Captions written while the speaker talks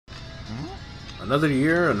Another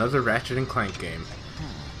year, another Ratchet and Clank game.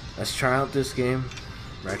 Let's try out this game.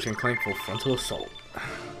 Ratchet and Clank for Frontal Assault.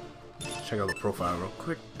 Check out the profile real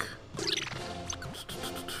quick.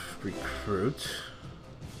 Recruit.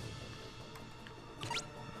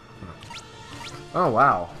 Oh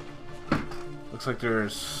wow. Looks like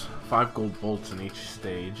there's 5 gold bolts in each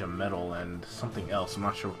stage, a medal, and something else. I'm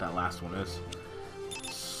not sure what that last one is.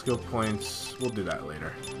 Skill points, we'll do that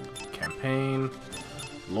later. Campaign.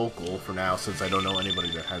 Local for now, since I don't know anybody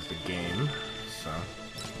that has the game. So,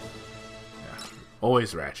 yeah.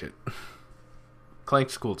 Always Ratchet.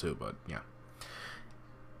 Clank's cool too, but yeah.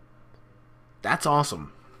 That's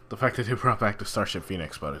awesome. The fact that they brought back the Starship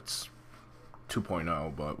Phoenix, but it's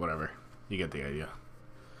 2.0, but whatever. You get the idea.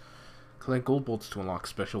 Collect gold bolts to unlock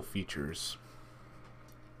special features.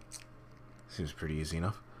 Seems pretty easy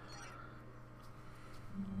enough.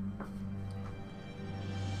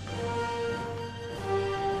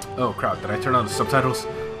 Oh crap, did I turn on the subtitles?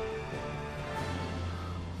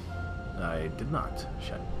 I did not.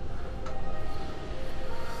 Shit.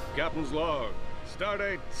 Captain's log.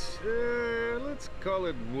 Stardate, let's call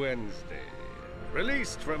it Wednesday.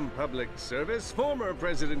 Released from public service, former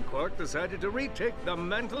President Quark decided to retake the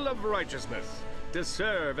mantle of righteousness, to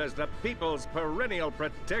serve as the people's perennial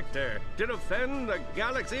protector, to defend the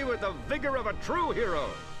galaxy with the vigor of a true hero.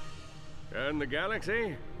 And the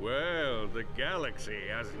galaxy? Well, the galaxy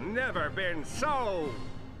has never been so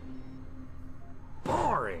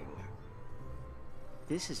boring.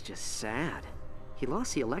 This is just sad. He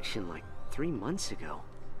lost the election like 3 months ago.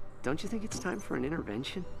 Don't you think it's time for an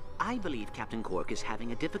intervention? I believe Captain Quark is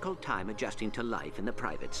having a difficult time adjusting to life in the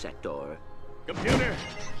private sector. Computer,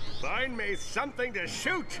 find me something to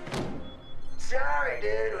shoot! Sorry,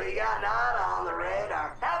 dude, we got none on the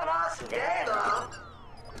radar. Have an awesome day, though.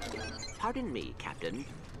 Pardon me, Captain.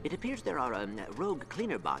 It appears there are rogue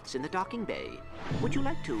cleaner bots in the docking bay. Would you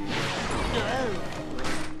like to...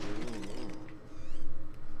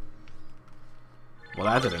 Well,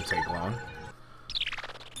 that didn't take long.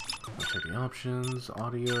 Check the options,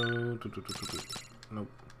 audio... Nope.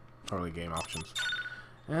 Probably game options.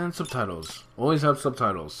 And subtitles. Always have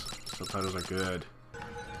subtitles. Subtitles are good.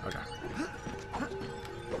 Okay.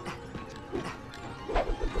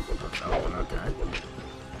 That's open, okay.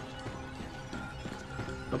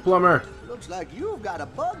 The plumber! Looks like you've got a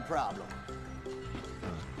bug problem.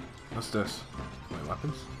 What's this? My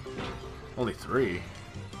weapons? Only 3.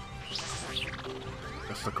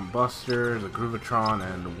 That's the Combustor, the Groovatron,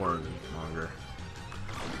 and the Warmonger.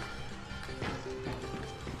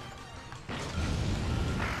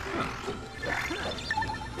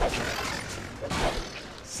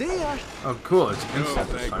 See ya! Oh, cool, it's No, instant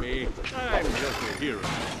this thank time. me. I'm just a hero.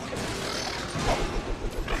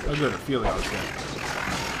 I got a feeling I was good.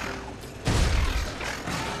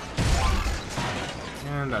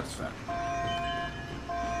 And that's that.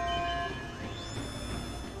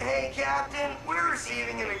 Hey, Captain, we're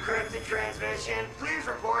receiving an encrypted transmission. Please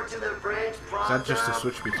report to the bridge pronto. Is that just to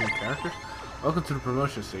switch between characters? Welcome to the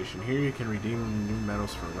promotion station. Here you can redeem new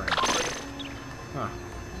medals for rank. Huh.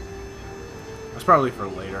 That's probably for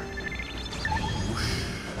later. Whoosh.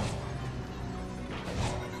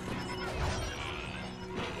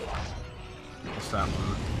 What's that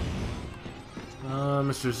one?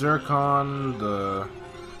 Mr. Zircon, the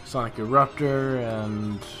Sonic Eruptor,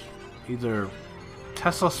 and either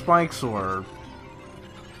Tesla spikes or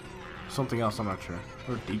something else, I'm not sure.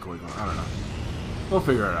 Or decoy gun, I don't know. We'll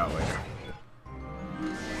figure it out later.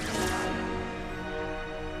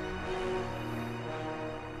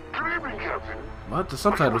 Good evening, Captain. What? The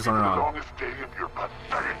subtitles aren't The on. longest day of your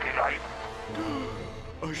pathetic life.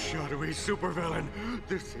 A shadowy supervillain.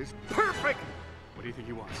 This is perfect! What do you think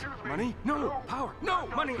he wants? Money? No. Power? No.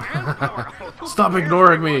 Money and power. Stop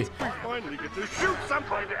ignoring me! We finally get to shoot something.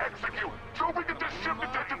 Trying to execute. So we can just ship the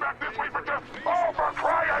detention back this way for death. Oh, for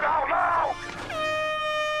crying out loud!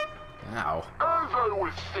 Ow. As I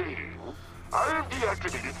was saying, I have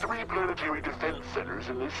deactivated 3 planetary defense centers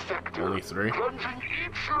in this sector. Only 3? Plunging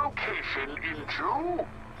each location into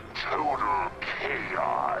total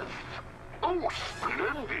chaos. Oh,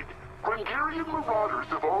 splendid! Grungarian marauders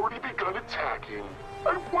have already begun attacking.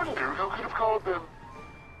 I wonder who could have called them.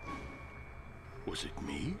 Was it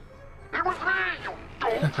me? It was me, you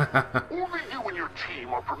dolt! Only you and your team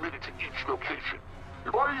are permitted to each location.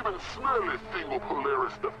 If I even smell a single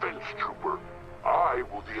Polaris defense trooper, I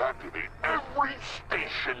will deactivate every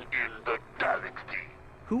station in the galaxy.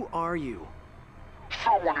 Who are you?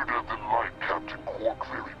 Someone who doesn't like Captain Quark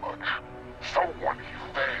very much. Someone he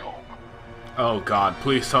failed. Oh god,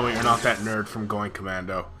 please tell me you're not that nerd from Going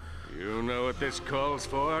Commando. You know what this calls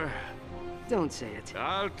for? Don't say it.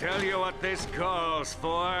 I'll tell you what this calls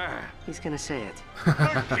for. He's gonna say it.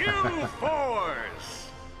 The Q-Force!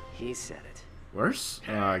 He said it. Worse?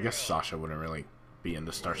 I guess Sasha wouldn't really be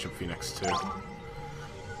into Starship Phoenix too.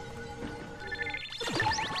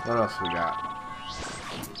 What else we got?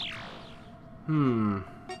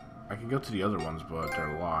 I can go to the other ones, but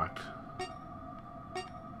they're locked.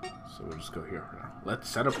 So we'll just go here for now. Let's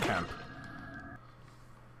set up camp.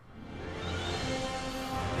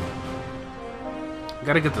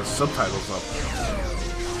 Gotta get the subtitles up.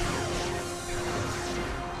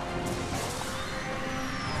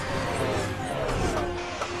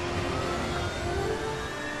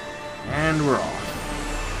 And we're off.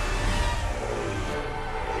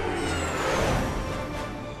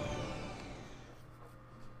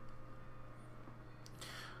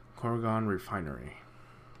 Corrigan Refinery.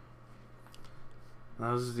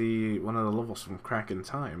 That was one of the levels from Crack in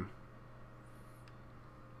Time.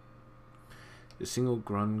 A single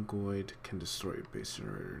Grungoid can destroy a base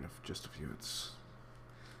generator in just a few hits.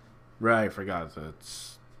 Right, I forgot that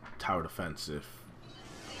it's tower defense if...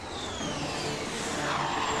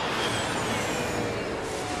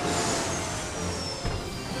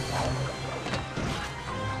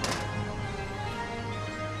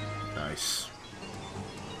 Nice.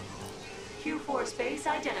 Q-Force base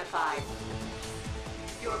identified.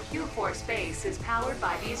 Your Q-Force base is powered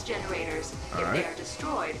by these generators. If they are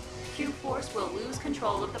destroyed, Q-Force will lose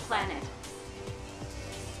control of the planet.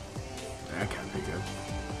 That can't be good.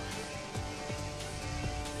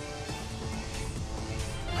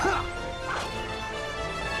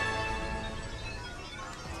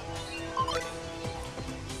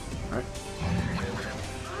 Alright.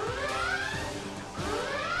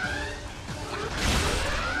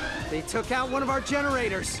 They took out one of our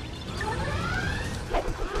generators.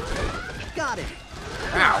 Got it.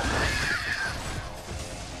 Ow!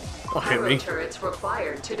 Oh, hit me. Turrets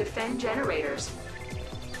required to defend generators.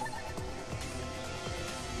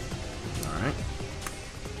 Alright.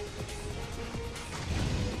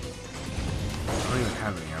 I don't even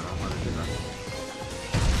have any ammo. Why did I do that?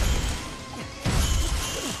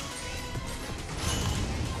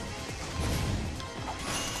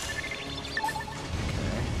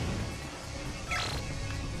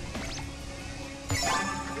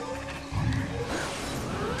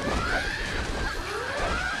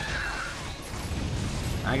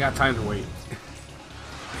 I got time to wait.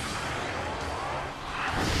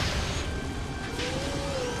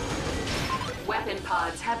 Weapon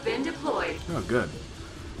pods have been deployed. Oh, good.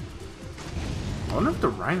 I wonder if the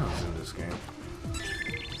Rhino's in this game.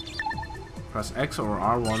 Press X or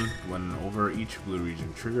R1 when over each blue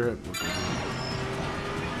region. Trigger it with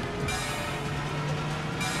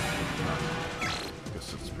I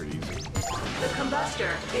guess it's pretty easy. The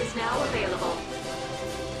combustor is now available.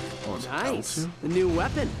 Oh, it's Nice. L2? The new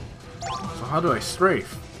weapon. So how do I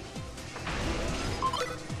strafe?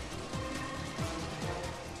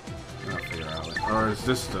 I'll figure out. Or is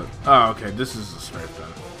this the... Oh, okay. This is the strafe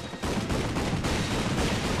then.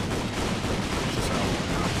 It's just L1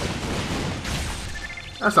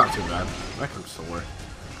 now. That's not too bad. That can still work.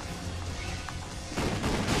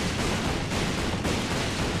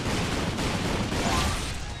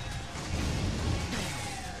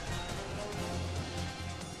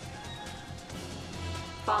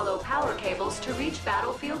 Follow power cables to reach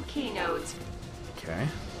battlefield key nodes. Okay.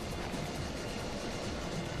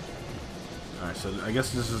 Alright, so I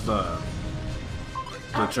guess this is the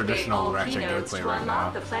traditional Ratchet gameplay right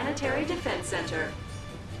now. The Planetary Defense Center.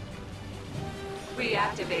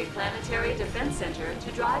 Reactivate Planetary Defense Center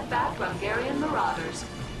to drive back Hungarian marauders.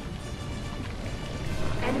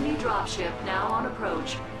 Enemy dropship now on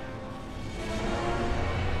approach.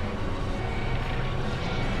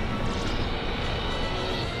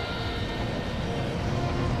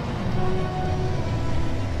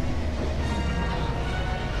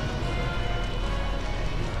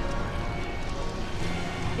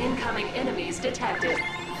 Incoming enemies detected.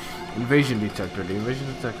 Invasion detector. The invasion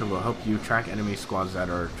detector will help you track enemy squads that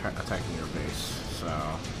are attacking your base. So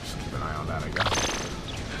just keep an eye on that, I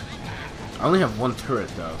guess. I only have one turret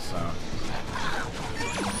though, so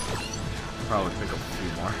probably pick up a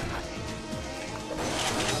few more.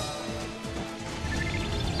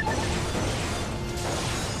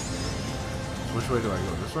 So which way do I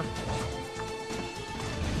go? This way?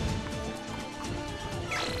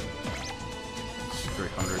 It's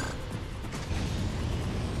 300.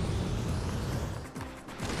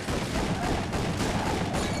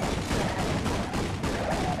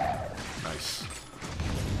 Nice.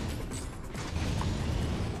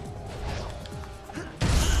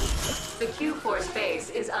 The Q-Force base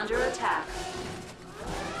is under attack.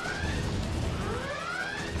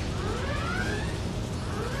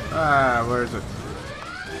 Ah, where is it?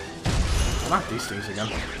 Not these things again.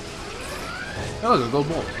 Oh, there's a gold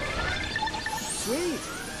bolt. Sweet!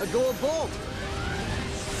 A gold bolt!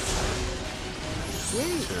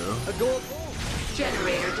 Sweet! A gold bolt!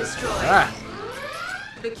 Generator destroyed. Ah!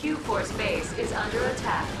 The Q-Force base is under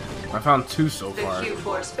attack. I found 2 so The far.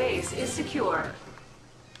 Q-Force base is secure.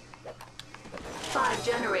 5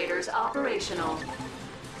 generators operational.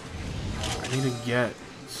 I need to get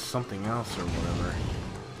something else or whatever.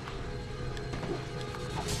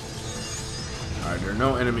 Alright, there are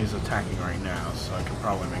no enemies attacking right now, so I can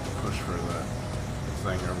probably make a push for the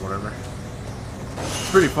thing or whatever. It's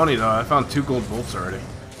pretty funny though, I found 2 gold bolts already.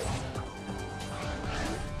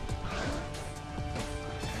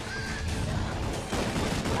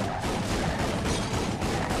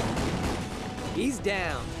 He's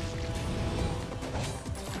down.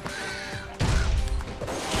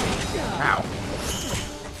 Ow.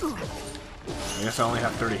 I guess I only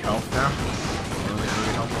have 30 health now. Only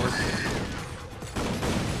 30 health more.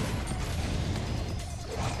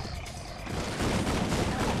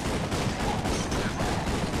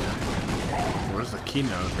 Where's the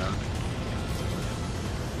keynote then?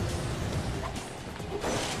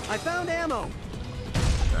 I found ammo.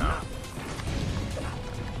 No.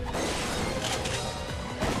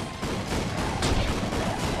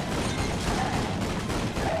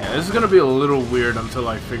 Yeah, this is gonna be a little weird until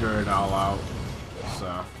I figure it all out.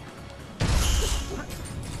 So.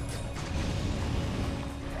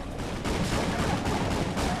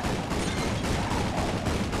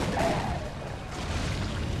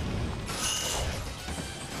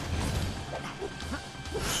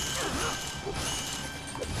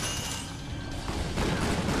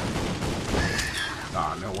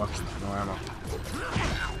 Ah, no weapons, no ammo.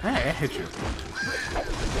 Hey, I hit you.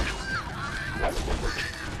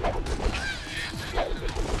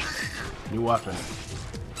 New weapon.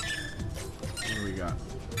 What do we got?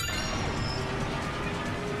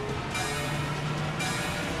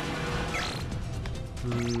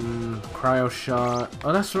 Cryo shot.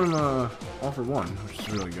 Oh, that's from All for One, which is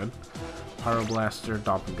really good. Pyro blaster,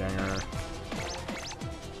 doppelganger.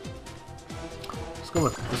 Let's go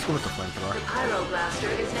with the flamethrower. The Pyro Blaster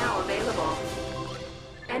is now available.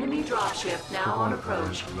 Enemy dropship now on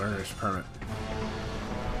approach. Learner's permit.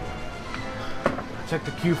 Check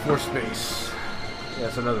the Q-Force base. Yeah,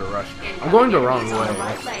 it's another rush. I'm going the wrong way.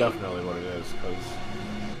 That's definitely what it is.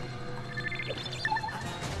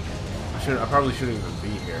 Cause I probably shouldn't even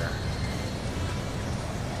be here.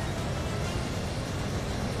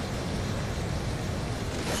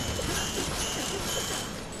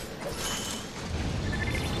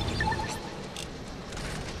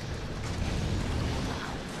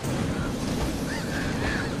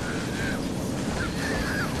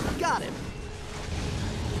 Got him.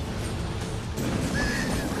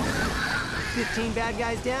 15 bad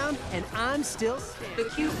guys down, and I'm still standing. The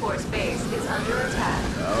Q-Force base is under attack.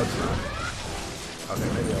 No, it's not. Okay,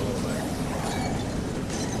 maybe a little bit.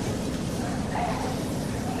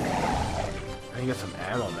 I can get some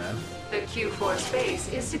ammo, man. The Q-Force base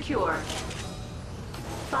is secure.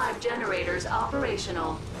 5 generators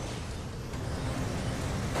operational.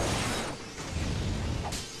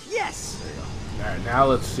 Yes! Alright, now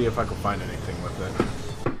let's see if I can find anything with it.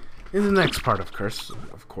 In the next part, of course,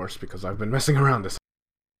 because I've been messing around this